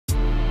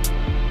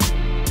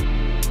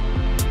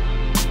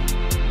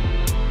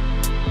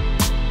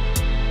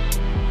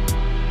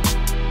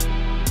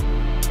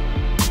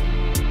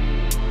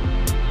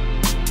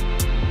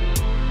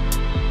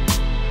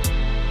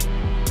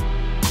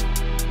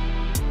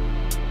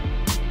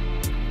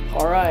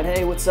Alright,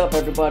 hey, what's up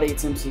everybody?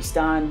 It's MC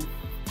Stein.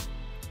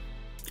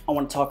 I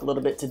want to talk a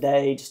little bit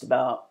today just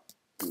about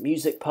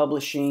music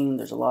publishing.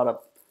 There's a lot of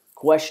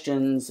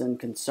questions and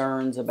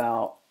concerns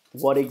about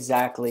what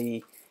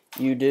exactly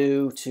you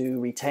do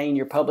to retain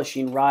your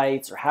publishing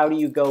rights, or how do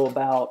you go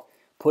about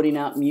putting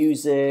out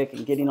music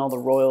and getting all the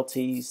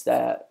royalties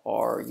that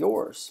are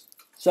yours.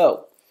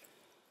 So,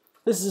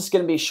 this is just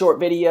going to be a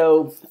short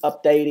video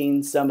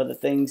updating some of the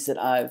things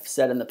that I've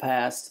said in the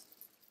past,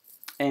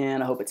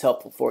 and I hope it's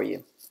helpful for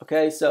you.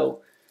 Okay,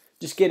 so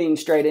just getting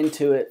straight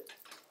into it,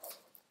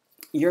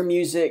 your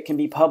music can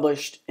be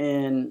published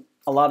in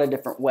a lot of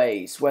different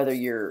ways, whether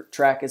your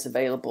track is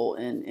available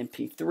in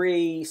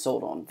MP3,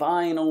 sold on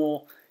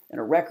vinyl, in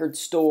a record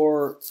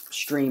store,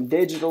 streamed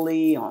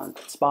digitally on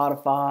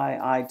Spotify,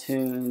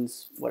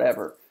 iTunes,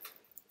 whatever.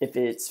 If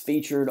it's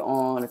featured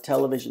on a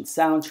television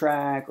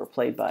soundtrack or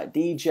played by a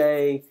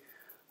DJ,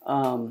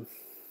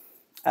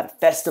 at a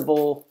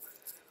festival,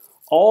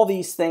 all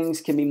these things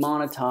can be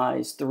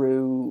monetized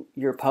through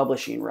your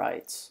publishing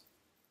rights.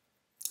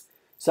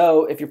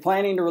 So if you're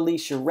planning to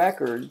release your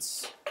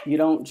records, you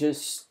don't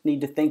just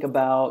need to think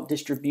about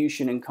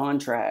distribution and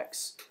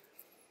contracts.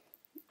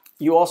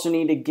 You also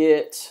need to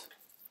get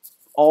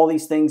all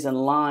these things in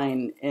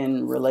line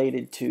and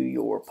related to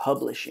your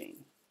publishing.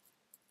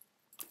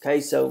 Okay,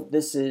 so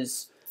this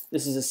is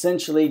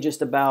essentially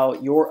just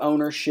about your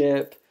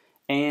ownership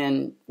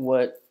and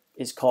what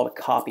is called a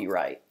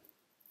copyright.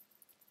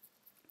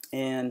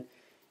 And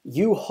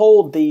you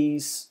hold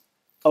these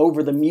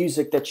over the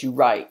music that you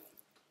write,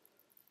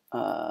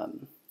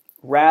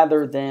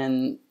 rather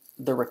than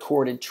the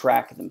recorded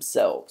track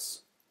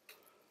themselves.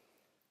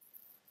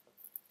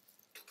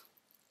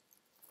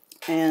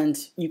 And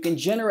you can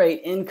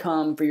generate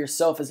income for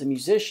yourself as a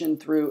musician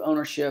through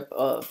ownership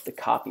of the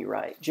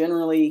copyright.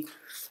 Generally,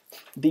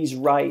 these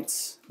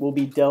rights will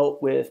be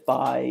dealt with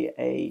by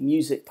a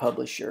music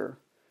publisher,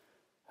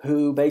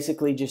 who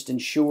basically just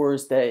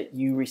ensures that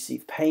you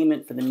receive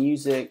payment for the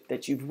music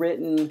that you've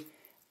written,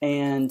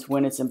 and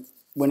when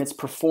it's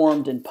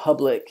performed in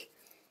public,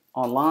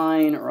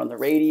 online or on the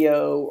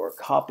radio, or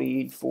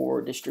copied for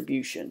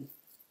distribution.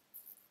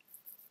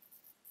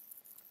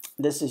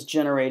 This is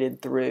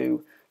generated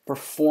through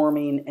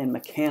performing and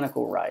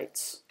mechanical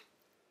rights.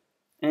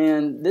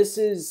 And this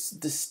is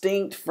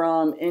distinct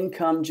from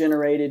income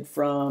generated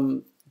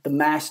from the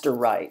master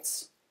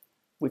rights,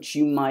 which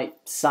you might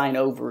sign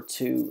over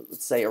to,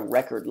 let's say, a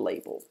record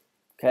label.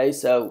 Okay,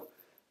 so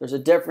there's a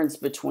difference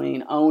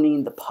between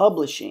owning the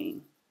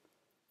publishing,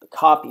 the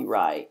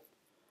copyright,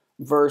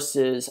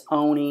 versus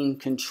owning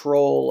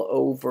control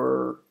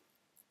over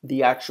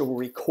the actual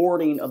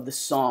recording of the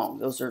song.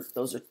 Those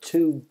are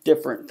two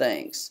different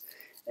things.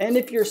 And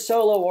if you're a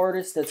solo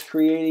artist that's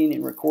creating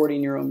and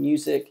recording your own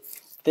music,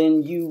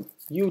 then you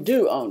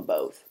do own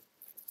both.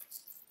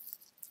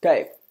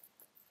 Okay.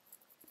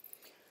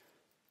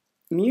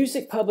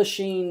 Music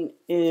publishing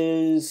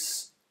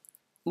is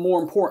more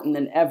important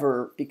than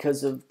ever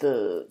because of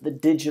the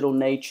digital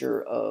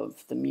nature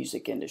of the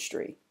music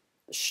industry,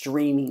 the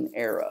streaming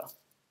era,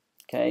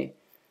 okay?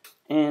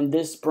 And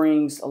this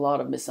brings a lot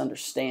of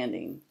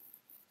misunderstanding.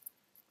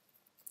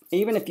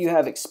 Even if you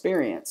have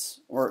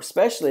experience, or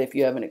especially if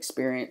you have an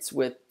experience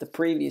with the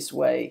previous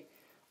way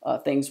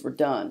things were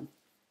done.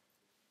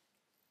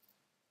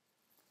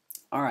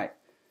 All right.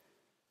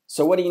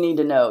 So what do you need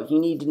to know? You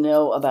need to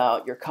know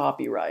about your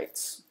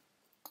copyrights.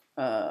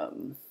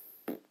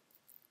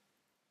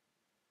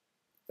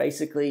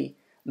 Basically,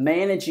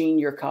 managing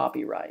your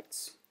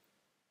copyrights.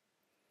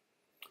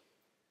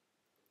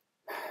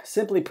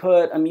 Simply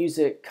put, a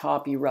music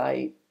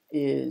copyright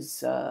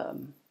is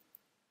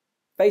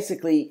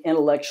basically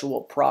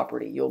intellectual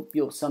property.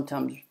 You'll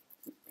sometimes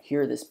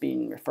hear this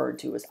being referred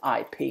to as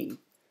IP.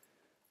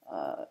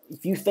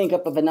 If you think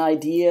up of an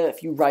idea,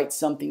 if you write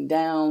something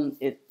down,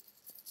 it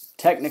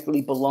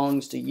technically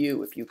belongs to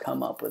you if you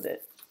come up with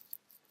it.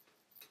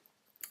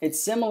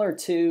 It's similar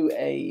to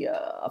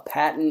a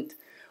patent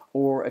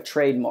or a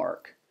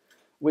trademark,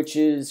 which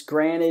is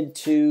granted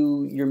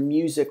to your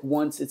music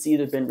once it's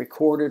either been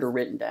recorded or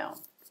written down.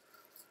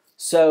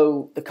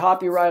 So the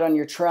copyright on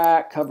your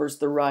track covers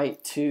the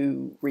right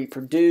to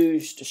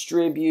reproduce,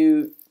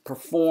 distribute,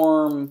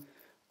 perform,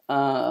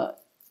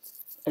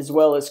 as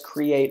well as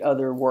create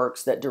other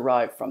works that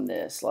derive from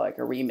this, like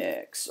a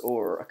remix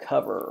or a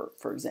cover,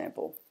 for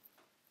example.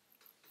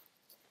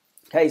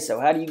 Okay, so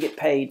how do you get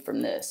paid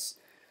from this?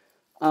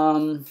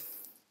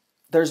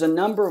 There's a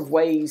number of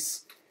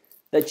ways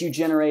that you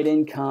generate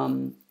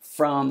income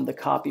from the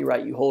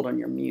copyright you hold on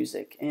your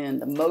music,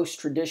 and the most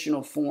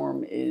traditional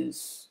form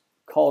is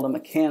called a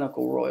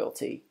mechanical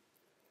royalty.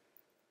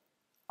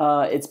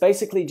 It's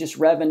basically just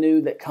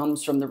revenue that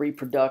comes from the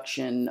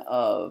reproduction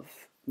of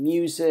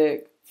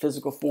music,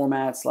 physical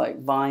formats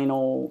like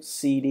vinyl,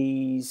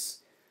 CDs,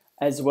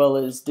 as well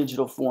as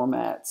digital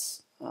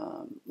formats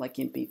like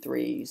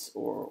MP3s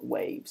or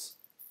waves.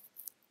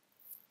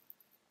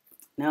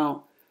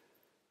 Now,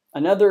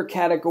 another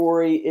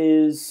category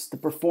is the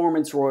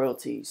performance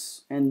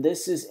royalties, and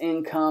this is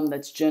income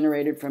that's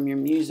generated from your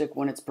music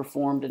when it's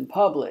performed in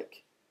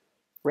public.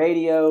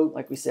 radio,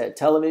 like we said,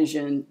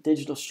 television,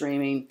 digital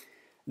streaming.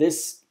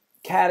 This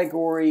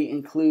category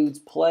includes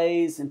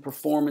plays and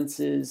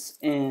performances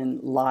in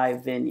live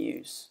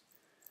venues.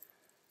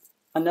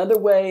 Another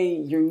way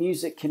your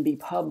music can be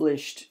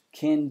published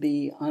can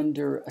be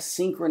under a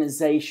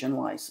synchronization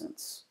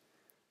license.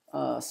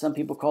 Some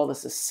people call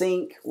this a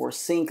sync or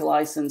sync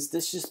license.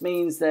 This just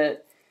means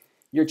that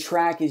your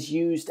track is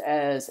used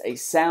as a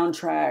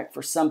soundtrack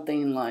for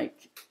something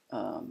like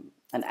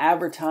an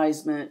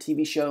advertisement,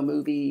 TV show,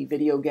 movie,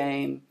 video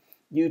game,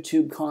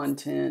 YouTube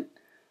content,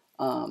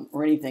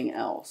 or anything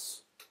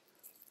else.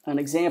 An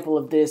example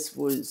of this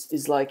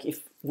is like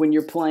when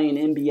you're playing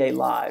NBA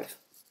Live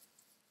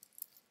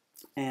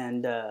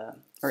and or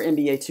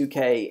NBA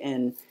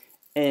 2K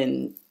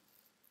and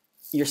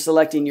you're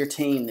selecting your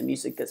team, the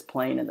music that's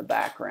playing in the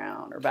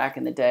background, or back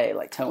in the day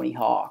like Tony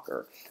Hawk,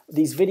 or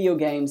these video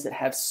games that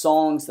have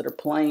songs that are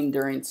playing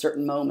during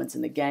certain moments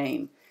in the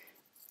game.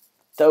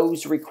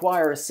 Those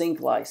require a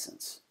sync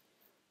license.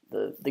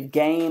 The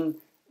game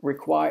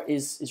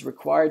is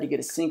required to get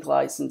a sync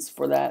license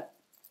for that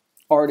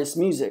artist's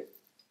music,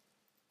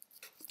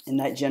 and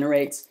that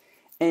generates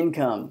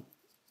income.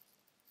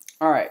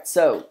 All right,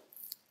 so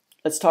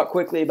let's talk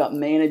quickly about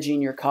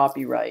managing your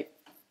copyright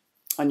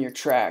on your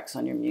tracks,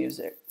 on your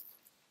music.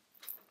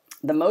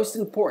 The most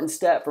important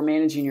step for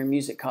managing your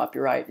music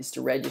copyright is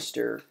to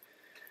register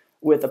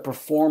with a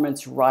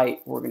performance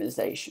right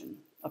organization,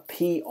 a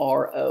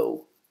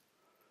PRO,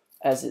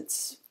 as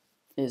its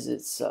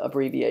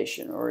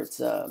abbreviation, or it's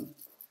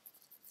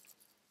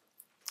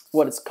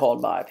what it's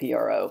called by, a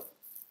PRO.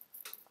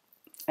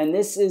 And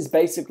this is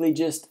basically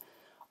just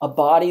a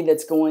body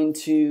that's going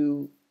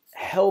to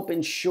help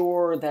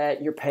ensure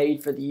that you're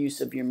paid for the use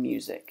of your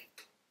music.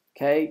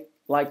 Okay?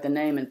 Like the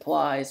name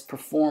implies,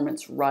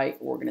 performance right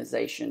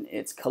organization.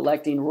 It's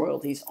collecting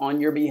royalties on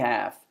your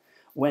behalf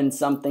when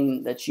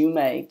something that you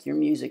make, your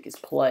music, is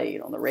played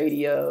on the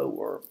radio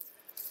or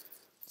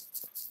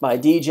by a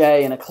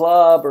DJ in a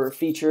club or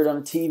featured on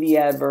a TV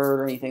advert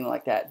or anything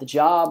like that. The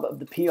job of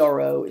the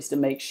PRO is to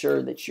make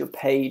sure that you're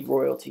paid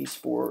royalties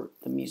for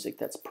the music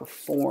that's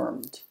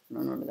performed.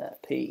 Remember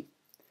that, P,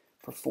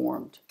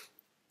 performed.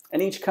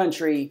 And each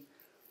country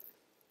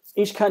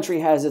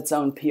has its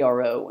own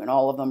PRO, and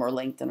all of them are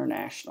linked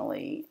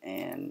internationally,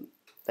 and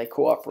they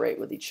cooperate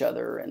with each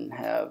other and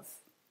have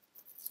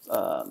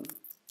an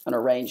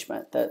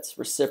arrangement that's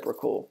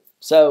reciprocal.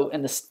 So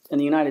in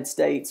the United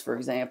States, for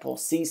example,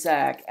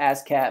 CSAC,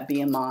 ASCAP,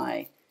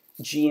 BMI,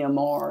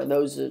 GMR,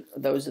 those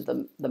are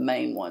the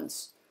main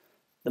ones,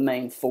 the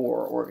main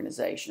four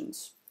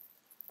organizations,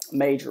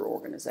 major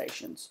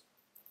organizations.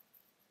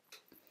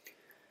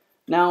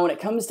 Now, when it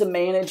comes to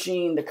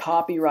managing the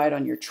copyright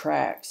on your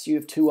tracks, you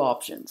have two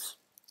options.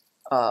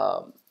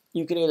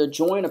 You can either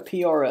join a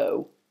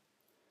PRO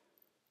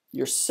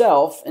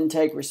yourself and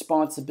take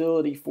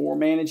responsibility for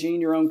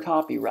managing your own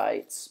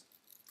copyrights,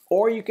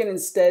 or you can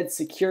instead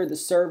secure the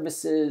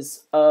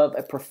services of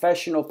a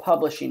professional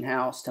publishing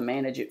house to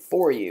manage it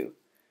for you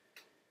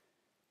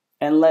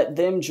and let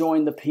them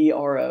join the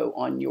PRO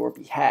on your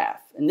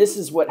behalf. And this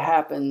is what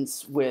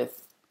happens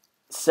with,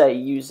 say,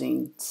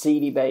 using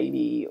CD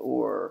Baby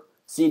or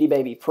CD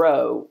Baby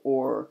Pro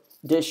or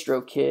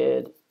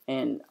DistroKid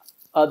and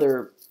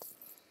other.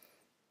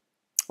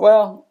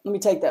 Well, let me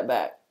take that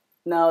back.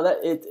 No,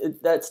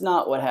 that's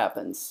not what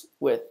happens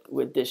with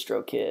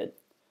DistroKid.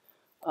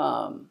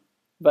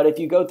 But if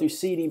you go through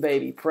CD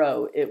Baby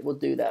Pro, it will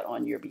do that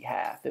on your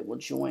behalf. It will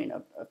join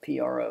a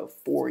PRO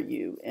for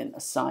you and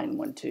assign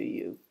one to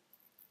you.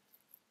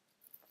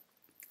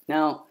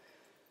 Now,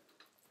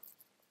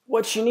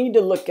 what you need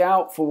to look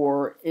out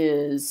for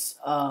is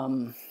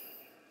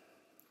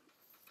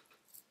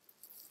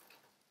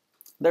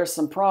there's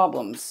some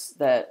problems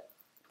that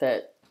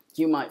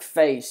you might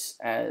face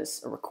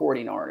as a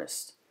recording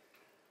artist.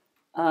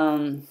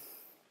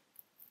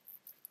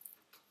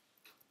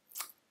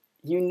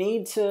 You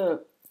need to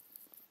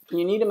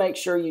make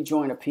sure you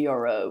join a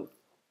PRO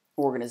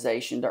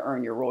organization to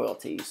earn your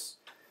royalties.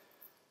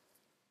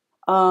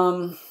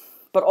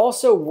 But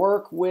also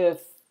work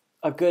with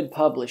a good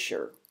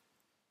publisher.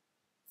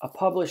 A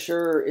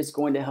publisher is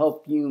going to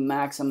help you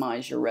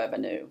maximize your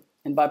revenue.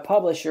 And by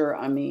publisher,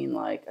 I mean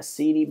like a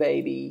CD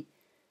Baby,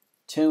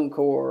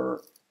 TuneCore,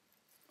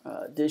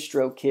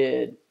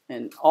 DistroKid,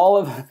 and all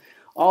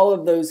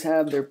of those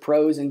have their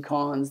pros and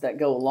cons that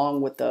go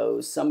along with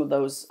those. Some of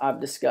those I've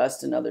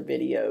discussed in other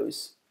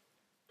videos.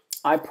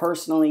 I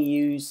personally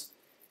use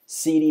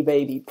CD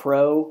Baby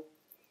Pro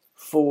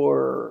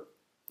for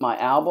my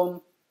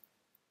albums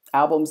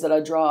that I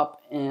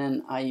drop,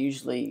 and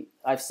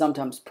I've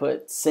sometimes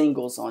put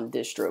singles on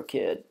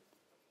DistroKid.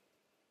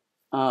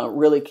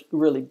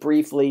 Really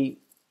briefly,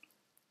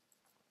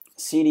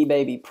 CD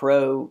Baby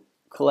Pro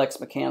collects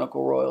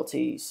mechanical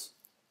royalties,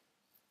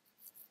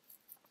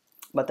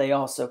 but they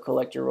also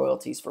collect your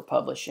royalties for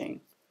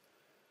publishing.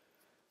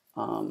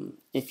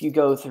 If you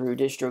go through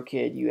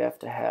DistroKid, you have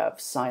to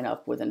sign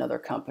up with another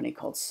company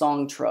called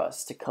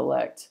Songtrust to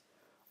collect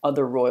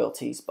other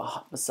royalties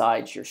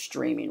besides your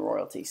streaming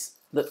royalties.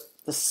 The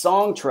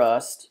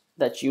Songtrust,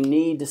 that you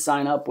need to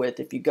sign up with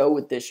if you go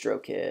with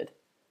DistroKid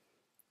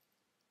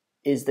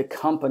is the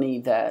company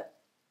that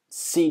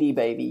CD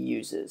Baby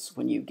uses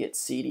when you get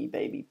CD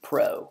Baby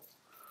Pro.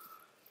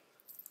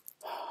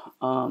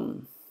 But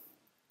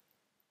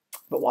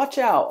watch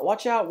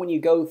out when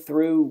you go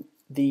through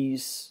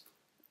these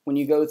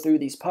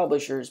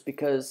publishers,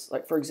 because,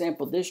 like, for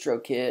example,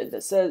 DistroKid,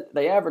 that says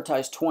they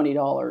advertise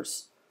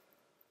 $20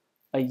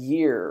 a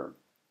year,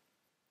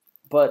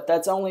 but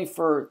that's only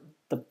for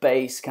the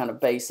base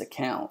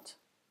account.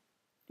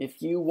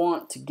 If you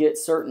want to get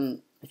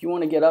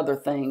other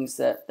things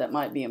that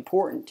might be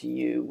important to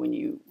you when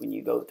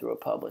you go through a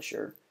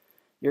publisher,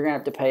 you're gonna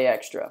have to pay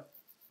extra.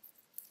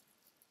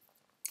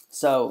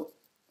 So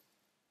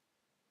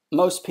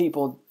most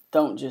people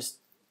don't just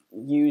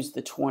use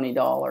the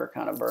 $20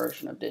 kind of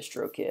version of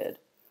DistroKid.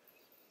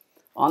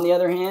 On the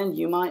other hand,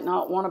 you might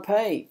not want to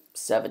pay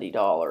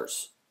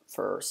 $70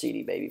 for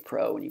CD Baby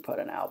Pro when you put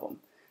an album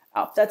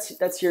out.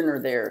 That's here nor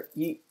there.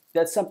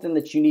 That's something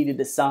that you need to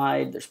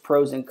decide. There's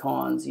pros and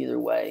cons either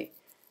way,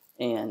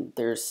 and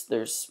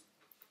there's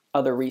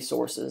other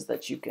resources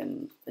that you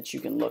can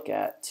look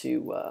at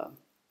to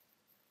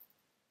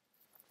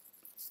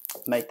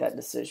make that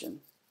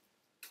decision.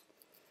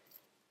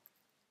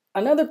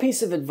 Another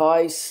piece of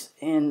advice,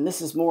 and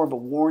this is more of a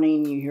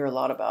warning, you hear a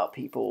lot about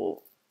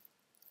people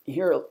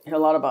owning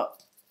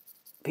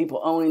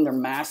their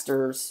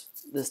masters,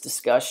 this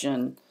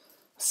discussion,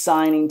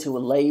 signing to a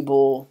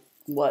label,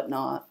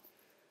 whatnot.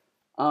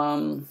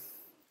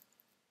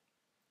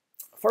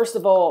 First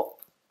of all,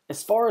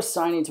 as far as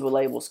signing to a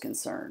label is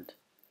concerned,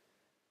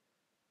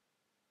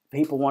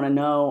 people want to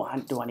know,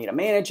 do I need a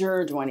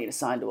manager? Do I need to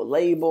sign to a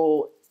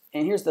label?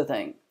 And here's the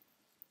thing.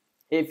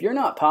 If you're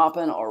not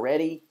popping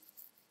already,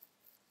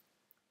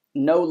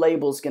 no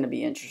label's going to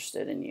be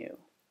interested in you.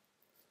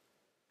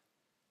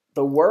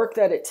 The work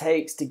that it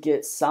takes to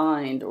get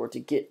signed or to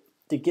get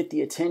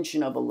the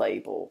attention of a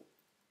label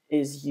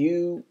is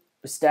you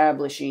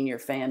establishing your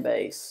fan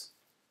base,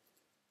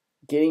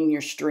 getting your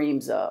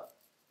streams up.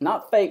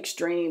 Not fake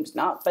streams,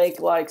 not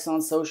fake likes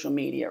on social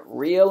media,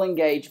 real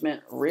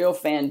engagement, real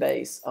fan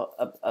base,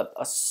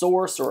 a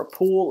source or a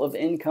pool of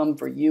income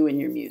for you and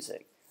your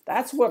music.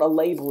 That's what a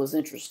label is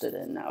interested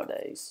in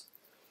nowadays.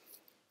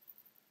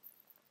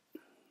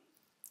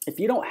 If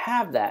you don't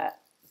have that,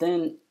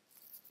 then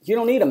you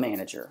don't need a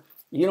manager.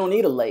 You don't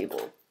need a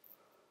label.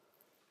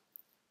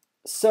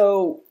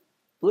 So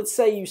let's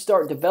say you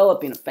start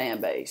developing a fan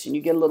base and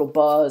you get a little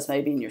buzz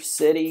maybe in your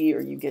city, or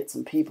you get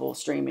some people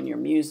streaming your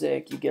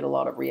music. You get a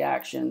lot of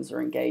reactions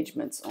or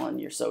engagements on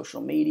your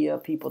social media,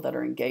 people that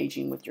are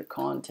engaging with your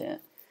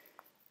content.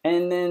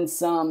 And then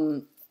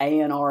some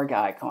A&R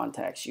guy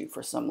contacts you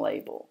for some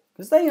label,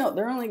 because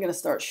they're only going to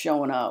start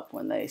showing up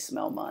when they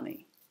smell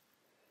money.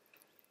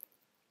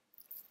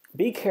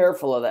 Be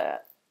careful of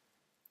that,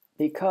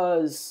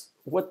 because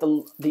what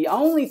the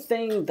only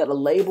thing that a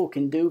label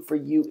can do for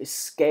you is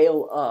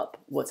scale up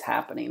what's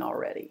happening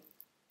already.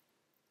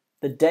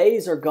 The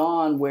days are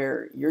gone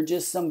where you're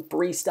just some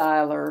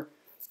freestyler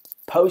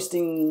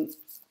posting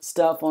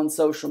stuff on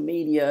social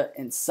media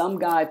and some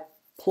guy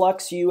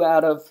plucks you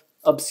out of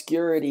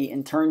obscurity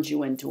and turns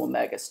you into a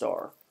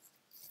megastar.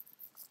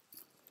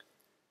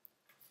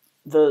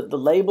 The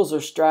labels are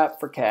strapped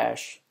for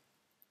cash,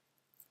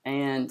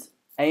 and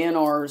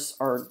A&Rs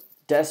are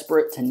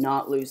desperate to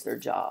not lose their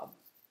job.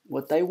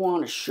 What they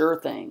want is sure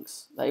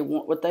things.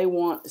 What they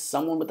want is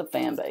someone with a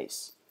fan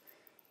base.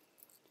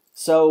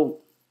 So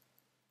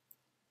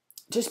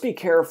just be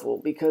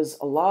careful, because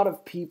a lot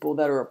of people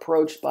that are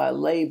approached by a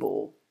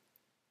label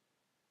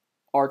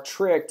are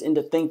tricked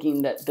into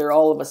thinking that they're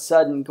all of a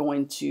sudden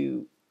going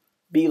to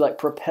be like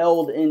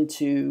propelled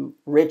into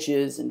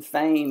riches and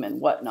fame and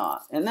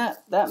whatnot. And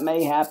that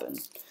may happen.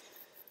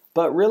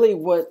 But really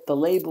what the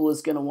label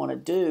is going to want to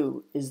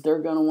do is they're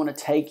going to want to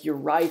take your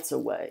rights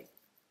away.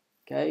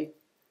 Okay?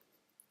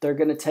 They're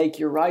going to take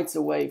your rights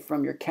away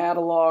from your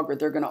catalog, or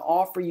they're going to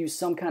offer you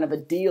some kind of a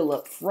deal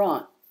up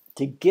front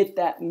to get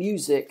that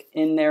music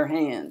in their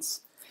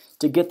hands,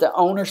 to get the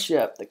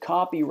ownership, the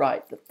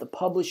copyright, the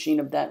publishing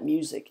of that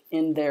music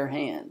in their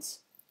hands.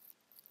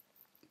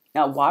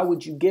 Now, why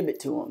would you give it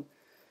to them?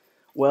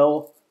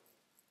 Well,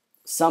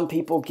 some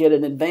people get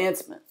an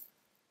advancement.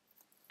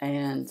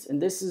 And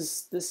this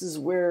is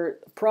where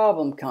the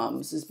problem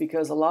comes, is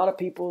because a lot of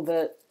people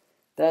that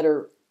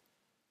are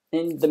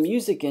in the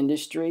music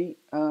industry,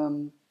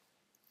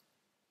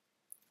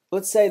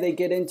 let's say they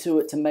get into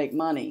it to make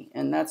money,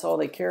 and that's all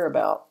they care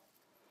about.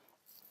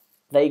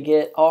 They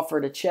get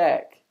offered a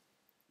check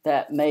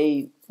that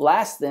may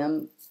last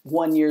them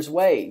 1 year's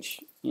wage.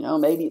 You know,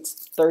 maybe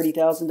it's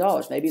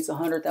 $30,000, maybe it's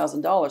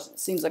 $100,000. It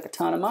seems like a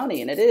ton of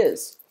money, and it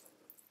is.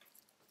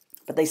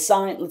 But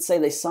let's say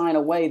they sign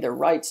away their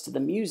rights to the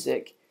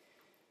music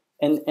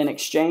in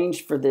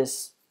exchange for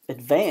this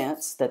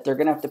advance that they're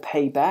going to have to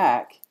pay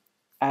back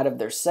out of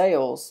their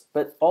sales.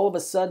 But all of a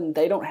sudden,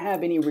 they don't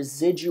have any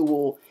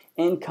residual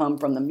income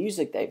from the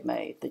music they've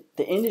made.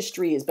 The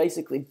industry has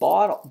basically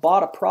bought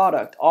a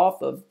product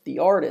off of the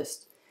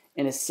artist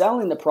and is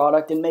selling the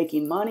product and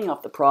making money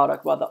off the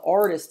product, while the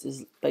artist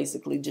is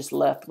basically just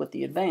left with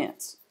the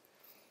advance.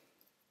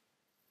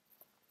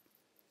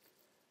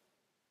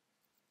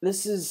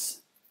 This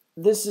is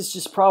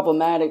just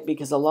problematic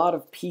because a lot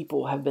of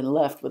people have been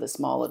left with a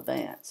small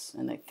advance,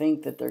 and they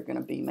think that they're going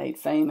to be made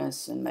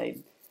famous and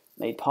made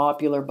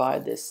popular by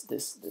this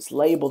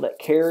label that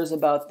cares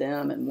about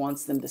them and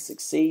wants them to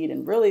succeed.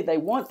 And really,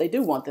 they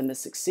do want them to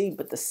succeed,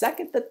 but the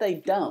second that they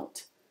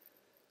don't,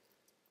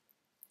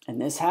 and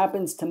this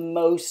happens to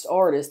most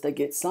artists that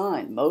get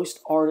signed. Most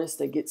artists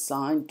that get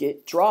signed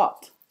get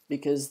dropped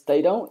because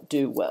they don't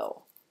do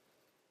well.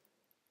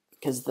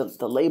 Because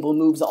the label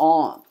moves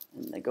on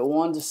and they go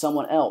on to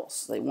someone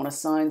else. They want to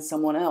sign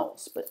someone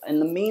else. But in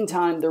the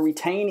meantime, they're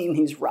retaining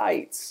these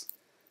rights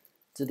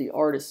to the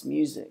artist's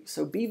music.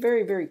 So be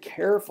very, very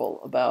careful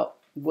about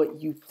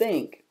what you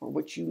think or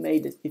what you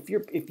made. If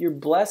you're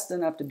blessed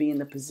enough to be in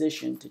the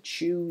position to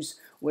choose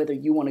whether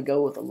you want to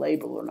go with a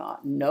label or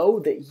not, know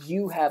that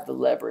you have the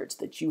leverage,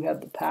 that you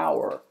have the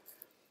power,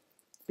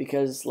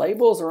 because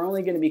labels are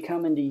only going to be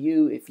coming to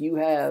you if you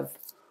have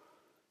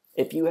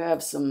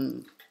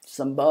some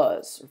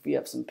buzz, or if you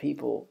have some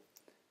people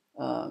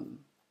coming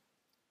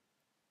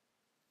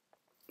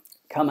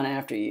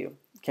after you.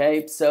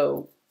 Okay,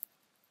 so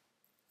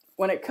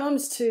when it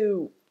comes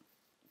to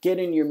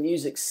getting your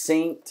music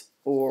synced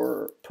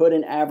or put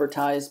in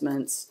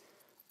advertisements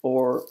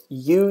or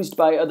used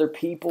by other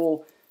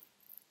people,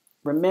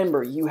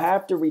 remember, you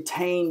have to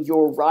retain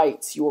your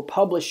rights, your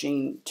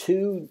publishing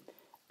to,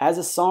 as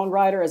a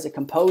songwriter, as a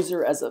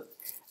composer, as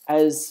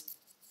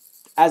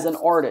an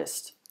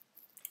artist.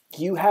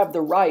 You have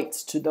the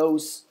rights to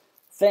those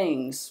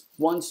things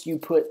once you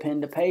put pen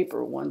to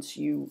paper, once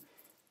you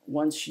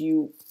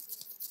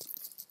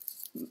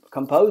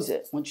compose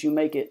it, once you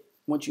make it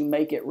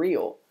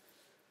real.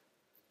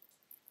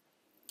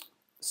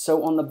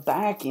 So on the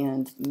back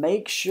end,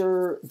 make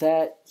sure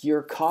that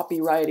you're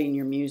copywriting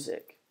your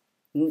music.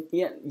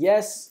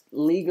 Yes,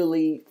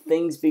 legally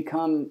things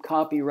become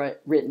copyright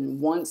written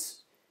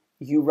once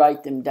you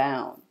write them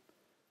down.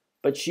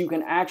 But you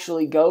can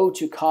actually go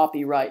to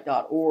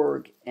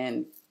copywrite.org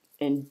and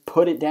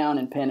put it down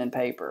in pen and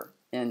paper,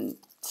 in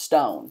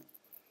stone,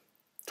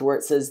 to where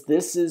it says,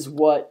 this is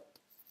what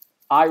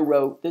I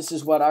wrote, this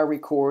is what I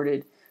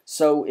recorded.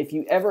 So if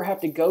you ever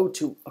have to go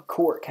to a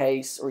court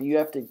case or you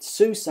have to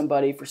sue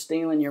somebody for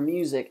stealing your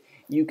music,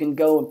 you can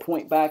go and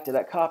point back to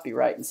that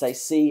copyright and say,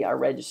 see, I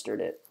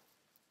registered it.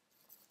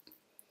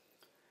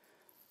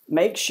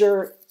 Make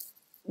sure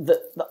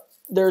that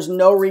there's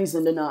no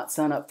reason to not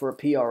sign up for a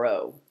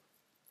PRO.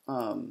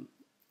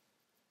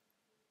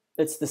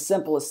 It's the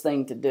simplest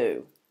thing to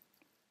do.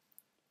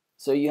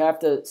 So you have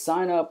to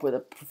sign up with a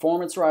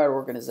performance right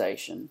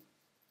organization.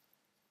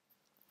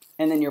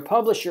 And then your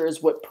publisher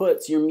is what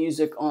puts your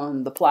music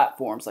on the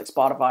platforms like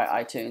Spotify,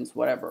 iTunes,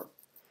 whatever.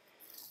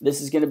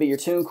 This is going to be your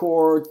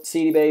TuneCore,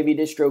 CD Baby,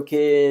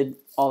 DistroKid,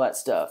 all that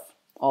stuff.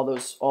 All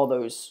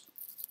those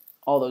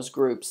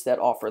groups that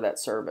offer that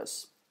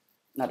service.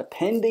 Now,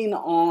 depending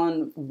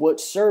on what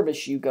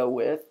service you go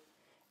with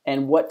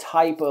and what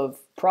type of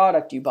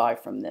product you buy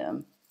from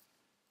them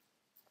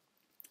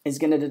is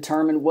going to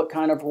determine what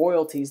kind of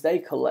royalties they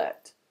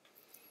collect.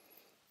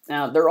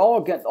 Now, they're all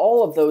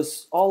of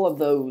those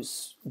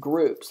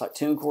groups like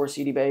TuneCore,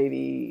 CD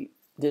Baby,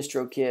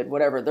 DistroKid,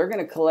 whatever. They're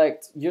going to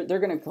collect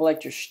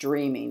your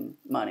streaming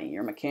money,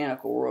 your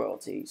mechanical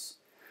royalties.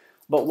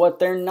 But what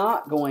they're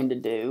not going to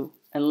do,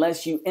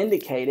 unless you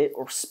indicate it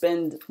or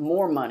spend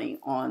more money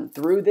on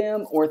through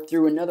them or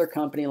through another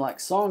company like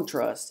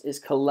Songtrust, is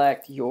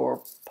collect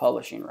your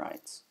publishing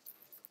rights.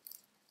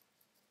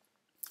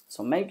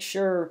 So make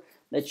sure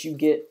that you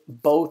get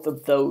both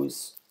of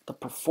those, the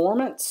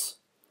performance,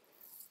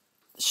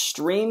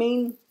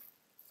 streaming,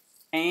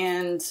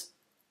 and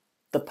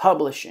the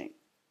publishing.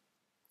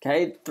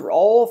 Okay,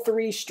 all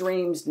three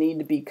streams need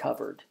to be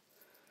covered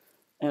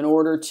in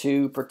order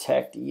to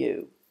protect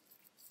you.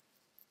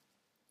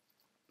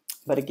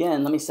 But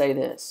again, let me say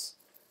this.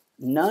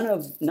 None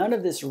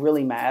of this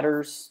really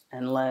matters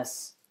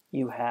unless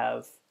you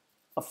have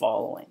a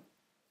following.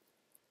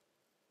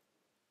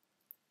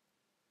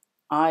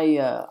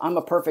 I'm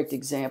a perfect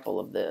example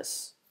of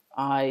this.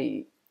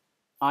 I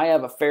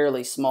have a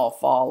fairly small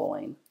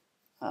following.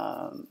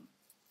 I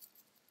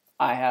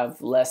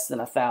have less than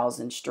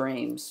 1,000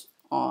 streams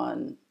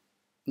on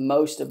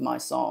most of my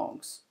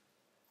songs.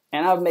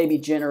 And I've maybe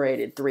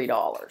generated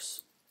 $3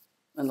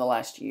 in the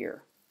last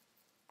year.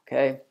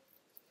 Okay?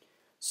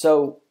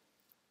 So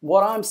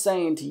what I'm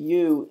saying to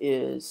you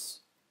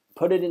is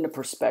put it into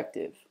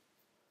perspective.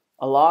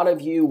 A lot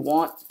of you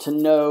want to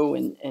know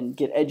and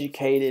get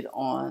educated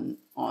on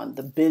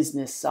the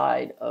business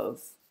side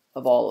of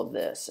all of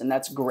this, and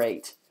that's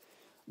great.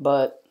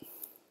 But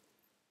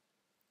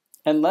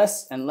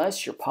unless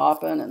you're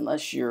popping,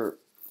 unless you're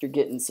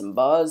getting some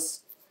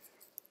buzz,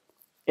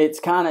 it's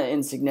kind of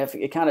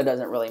insignificant. It kind of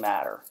doesn't really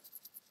matter.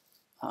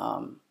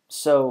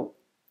 So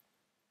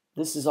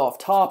this is off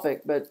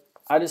topic, but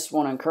I just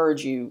want to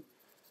encourage you,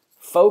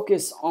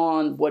 focus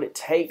on what it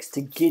takes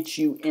to get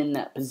you in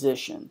that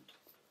position.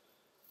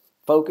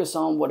 Focus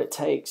on what it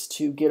takes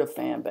to get a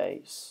fan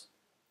base,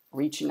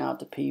 reaching out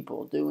to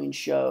people, doing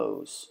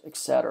shows,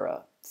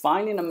 etc.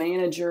 Finding a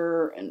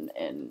manager and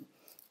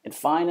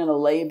finding a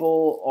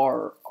label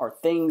are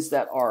things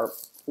that are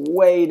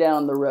way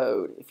down the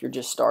road if you're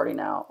just starting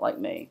out like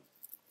me.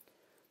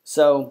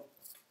 So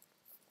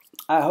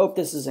I hope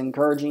this is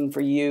encouraging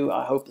for you.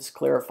 I hope this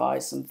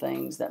clarifies some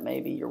things that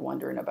maybe you're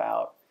wondering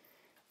about.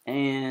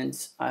 And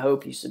I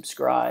hope you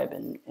subscribe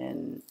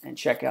and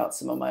check out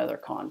some of my other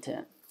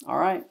content. All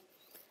right?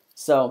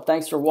 So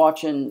thanks for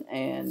watching,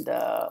 and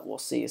we'll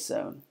see you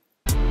soon.